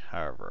inventory.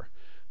 However,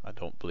 I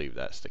don't believe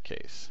that's the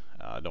case.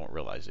 I don't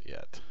realize it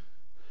yet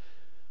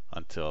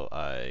until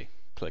I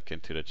click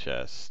into the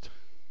chest.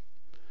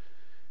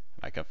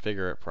 I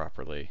configure it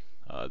properly.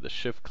 The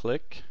shift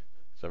click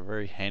is a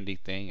very handy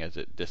thing as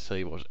it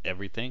disables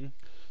everything.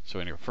 So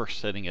when you're first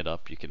setting it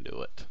up, you can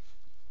do it.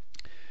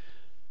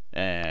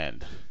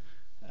 And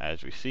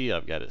as we see,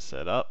 I've got it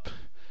set up,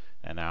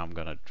 and now I'm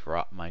going to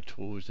drop my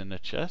tools in the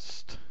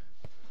chest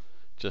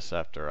just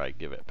after I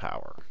give it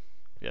power.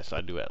 Yes,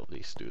 I do at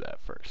least do that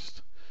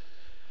first.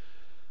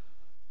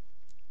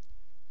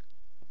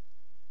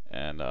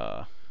 And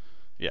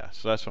yeah,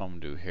 so that's what I'm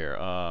going to do here.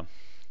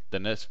 The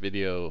next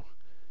video,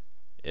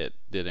 it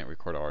didn't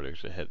record audio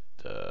because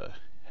the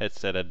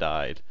headset had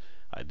died.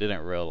 I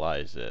didn't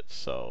realize it,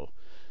 so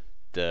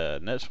the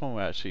next one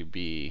will actually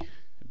be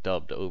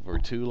dubbed over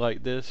to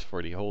like this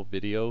for the whole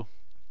video,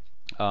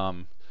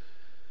 and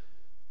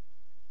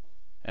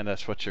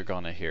that's what you're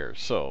gonna hear.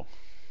 So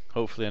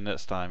hopefully the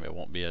next time it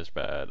won't be as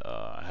bad.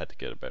 I had to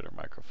get a better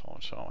microphone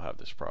so I don't have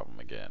this problem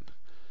again.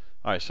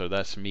 Alright, so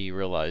that's me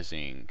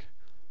realizing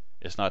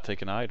it's not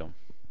taking an item,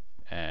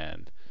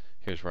 and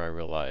here's where I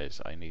realize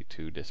I need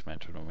to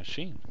dismantle the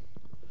machine.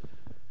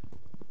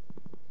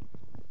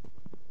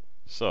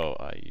 So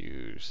I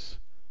use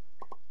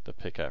the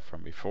pickaxe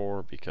from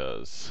before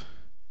because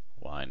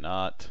why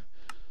not?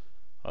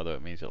 Although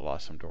it means it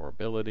lost some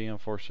durability,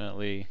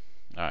 unfortunately.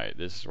 Alright,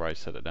 this is where I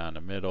set it down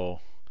the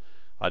middle.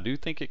 I do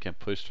think it can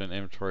push to an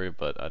inventory,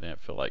 but I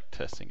didn't feel like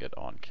testing it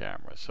on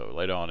camera. So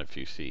later on, if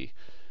you see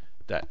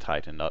that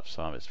tightened up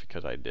some, it's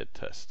because I did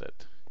test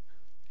it.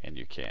 And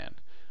you can.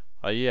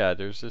 Yeah,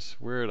 there's this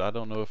weird, I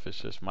don't know if it's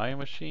just my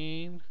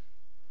machine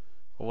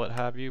or what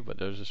have you, but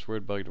there's this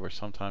weird bug where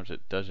sometimes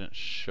it doesn't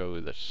show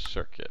the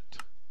circuit.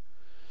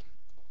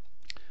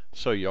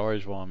 So you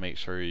always want to make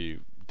sure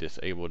you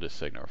disable the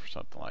signal for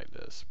something like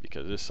this,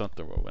 because it's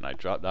something where when I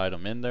drop the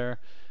item in there,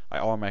 I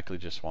automatically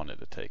just wanted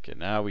to take it.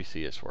 Now we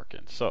see it's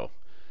working. So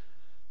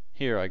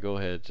here I go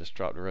ahead, just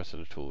drop the rest of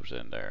the tools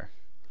in there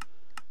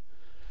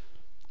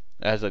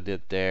as I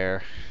did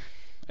there.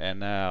 And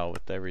now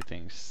with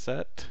everything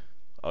set,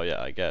 oh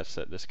yeah, I gotta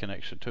set this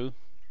connection too,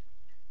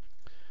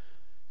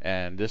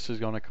 and this is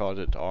going to cause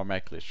it to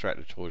automatically extract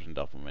the tools and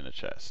dump them in the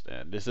chest.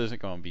 And this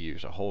isn't going to be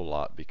used a whole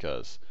lot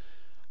because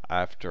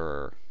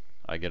after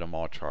I get them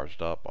all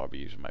charged up, I'll be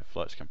using my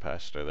flux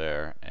capacitor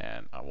there,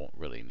 and I won't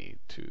really need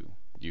to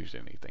use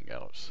anything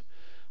else.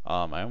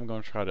 I am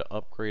going to try to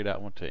upgrade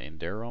that one to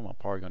Enderum. I'm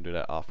probably going to do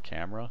that off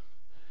camera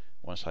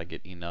once I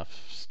get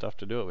enough stuff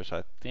to do it, which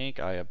I think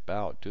I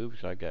about do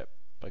because I get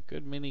a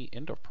good many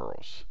ender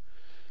pearls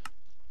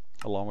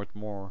along with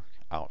more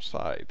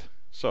outside.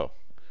 So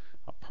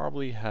I'll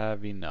probably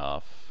have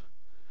enough,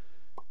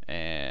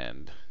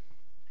 and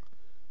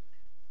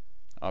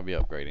I'll be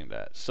upgrading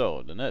that.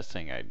 So the next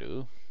thing I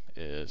do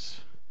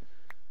is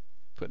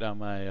put down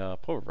my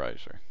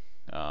pulverizer.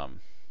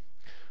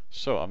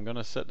 So I'm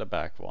gonna set the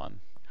back one.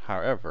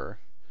 However,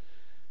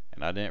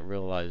 and I didn't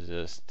realize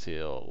this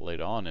till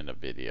later on in the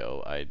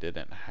video, I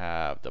didn't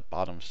have the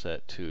bottom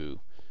set to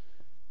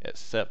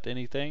accept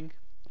anything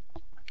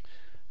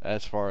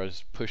as far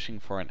as pushing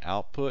for an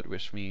output,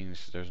 which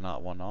means there's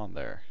not one on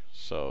there.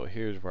 So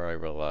here's where I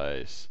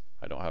realize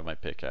I don't have my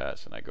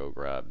pickaxe, and I go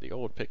grab the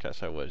old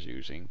pickaxe I was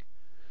using.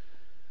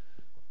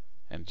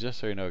 And just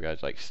so you know,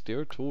 guys, like,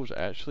 steer tools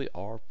actually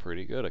are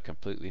pretty good, a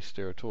completely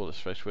steer tool,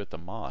 especially with the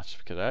moss,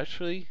 because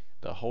actually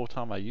the whole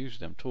time I used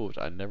them tools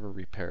I never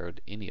repaired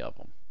any of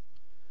them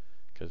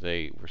because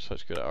they were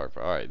such good art.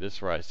 Alright, this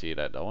is where I see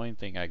that the only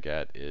thing I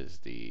get is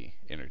the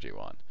energy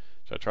one.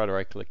 So I try to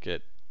right click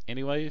it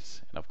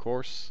anyways, and of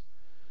course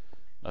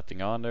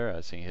nothing on there.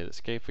 I see hit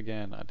escape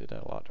again. I did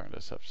that a lot during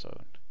this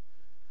episode.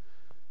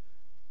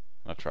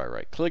 I'll try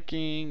right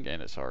clicking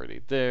and it's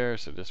already there,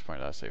 so at this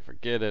point I say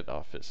forget it.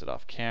 I'll fix it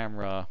off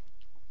camera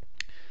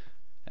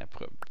and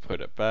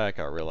put it back.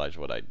 I'll realize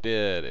what I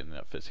did and end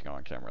up fixing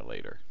on camera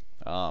later.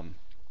 What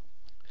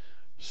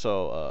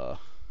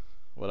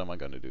am I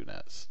going to do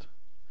next?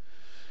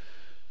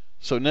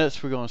 So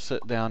next we're going to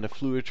set down the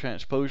fluid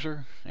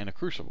transposer and a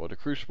crucible. The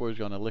crucible is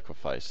going to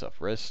liquefy stuff: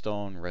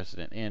 redstone,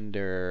 resident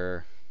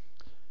ender,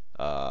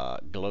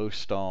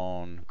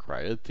 glowstone,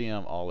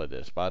 cryothium, all of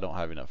this, but I don't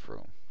have enough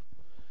room.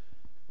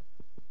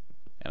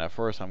 And at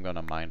first I'm going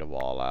to mine the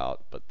wall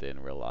out, but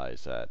then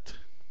realize that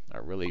I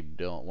really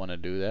don't want to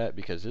do that,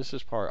 because this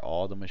is part of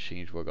all the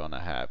machines we're going to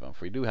have. And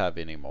if we do have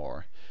any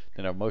more,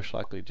 then they're most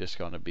likely just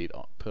going to be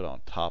put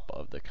on top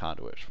of the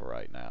conduits for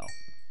right now.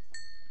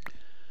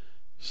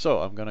 So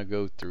I'm going to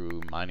go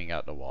through mining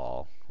out the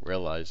wall,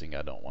 realizing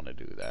I don't want to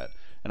do that.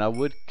 And I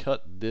would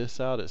cut this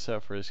out,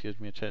 except for this gives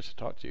me a chance to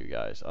talk to you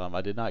guys.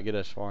 I did not get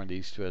as far in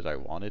these two as I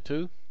wanted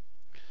to,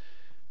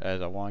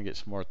 as I want to get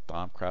some more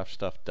Thaumcraft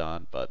stuff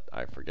done, but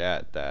I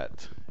forgot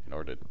that in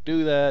order to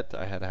do that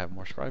I had to have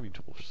more scribing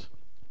tools,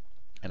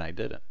 and I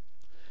didn't.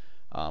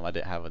 I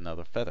didn't have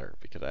another feather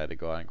because I had to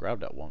go out and grab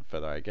that one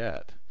feather I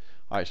got.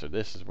 Alright, so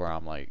this is where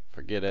I'm like,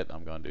 forget it,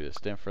 I'm going to do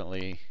this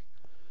differently,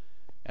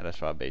 and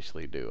that's what I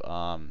basically do.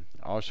 I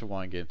also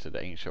want to get into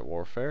the ancient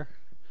warfare.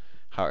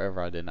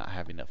 However, I did not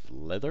have enough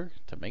leather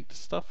to make the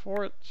stuff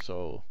for it,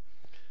 so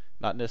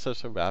not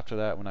necessarily, but after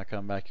that, when I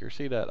come back here,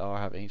 see that I'll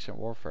have ancient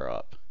warfare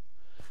up.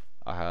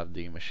 I have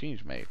the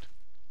machines made.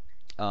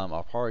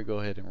 I'll probably go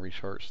ahead and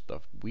research the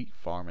wheat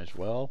farm as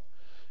well,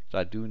 because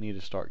I do need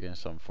to start getting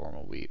some form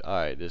of wheat.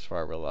 Alright, this is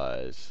where I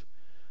realize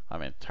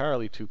I'm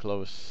entirely too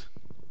close,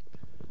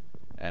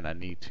 and I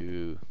need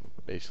to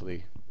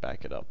basically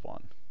back it up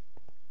one.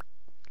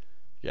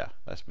 Yeah,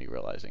 that's me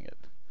realizing it.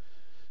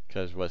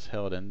 Because what's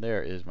held in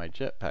there is my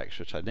jetpacks,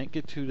 which I didn't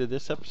get to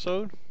this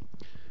episode,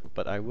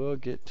 but I will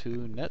get to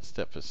next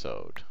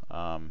episode.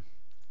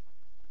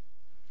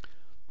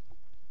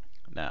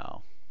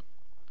 Now,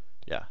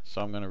 yeah,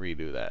 so I'm going to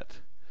redo that.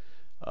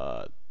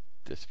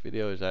 This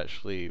video is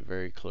actually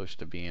very close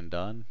to being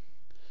done.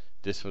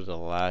 This was the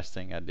last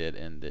thing I did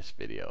in this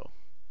video.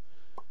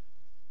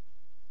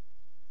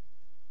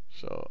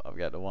 So I've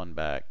got the one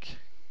back,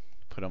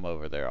 put them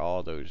over there.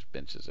 All those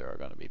benches there are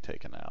going to be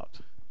taken out.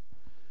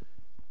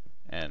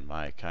 And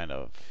my kind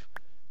of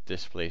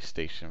display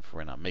station for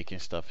when I'm making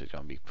stuff is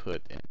going to be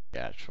put in the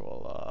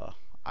actual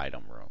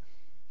item room,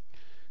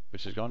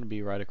 which is going to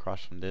be right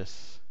across from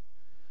this,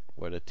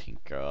 where the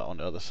tinker, on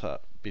the other side,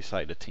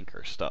 beside the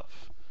tinker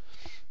stuff.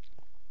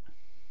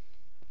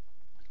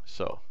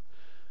 So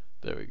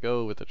there we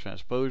go with the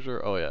transposer.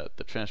 Oh yeah,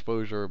 the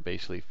transposer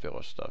basically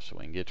fills stuff, so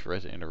when you get to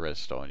resident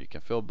redstone, you can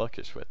fill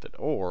buckets with it.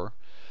 Or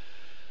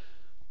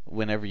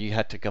whenever you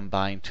had to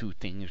combine two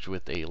things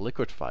with a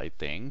liquefied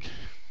thing,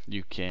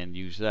 you can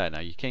use that. Now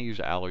you can use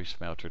alloy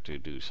smelter to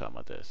do some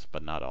of this,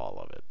 but not all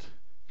of it.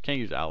 You can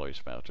use alloy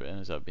smelter. It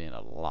ends up being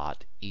a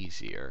lot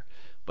easier,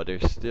 but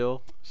there's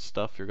still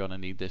stuff you're going to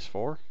need this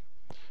for.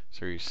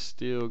 So you're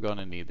still going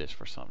to need this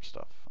for some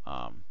stuff.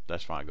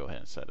 That's why I go ahead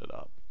and set it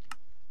up.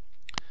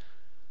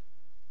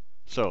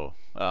 So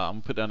I'm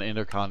going to put down the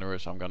ender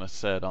conduits. I'm going to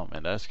set them,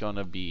 and that's going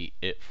to be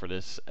it for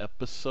this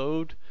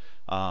episode.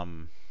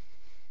 Other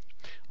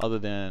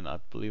than, I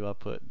believe I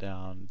put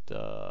down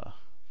the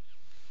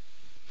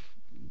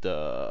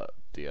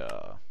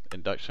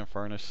induction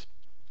furnace.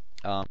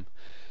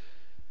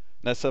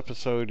 Next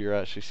episode, you'll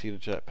actually see the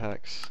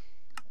jetpacks,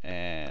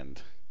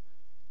 and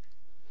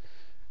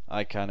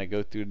I kind of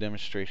go through a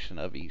demonstration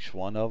of each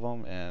one of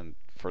them, and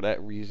for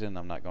that reason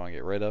I'm not going to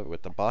get rid of it.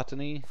 With the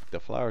botany, the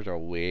flowers are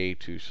way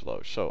too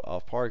slow, so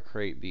I'll probably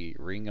create the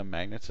ring of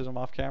magnetism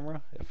off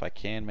camera if I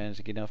can manage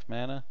to get enough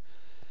mana,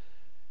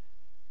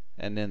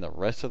 and then the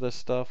rest of the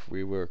stuff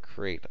we will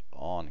create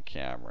on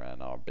camera,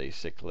 and I'll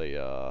basically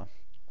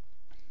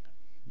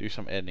do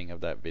some editing of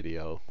that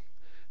video.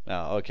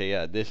 Now, okay,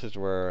 yeah, this is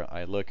where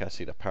I look, I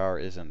see the power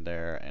isn't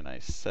there, and I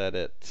set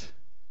it,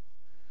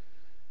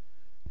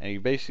 and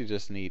you basically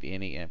just need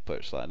any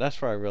input slot.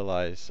 That's where I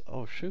realized,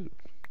 oh shoot,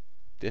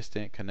 this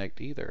didn't connect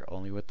either,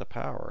 only with the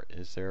power.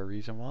 Is there a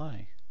reason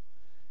why?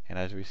 And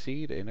as we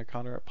see, the inner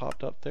conduit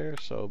popped up there,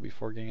 so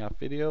before getting off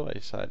video, I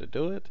decided to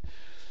do it.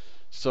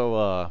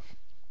 So,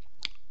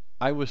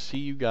 I will see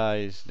you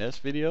guys next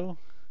video.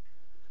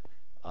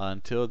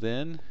 Until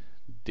then,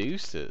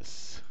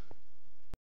 deuces.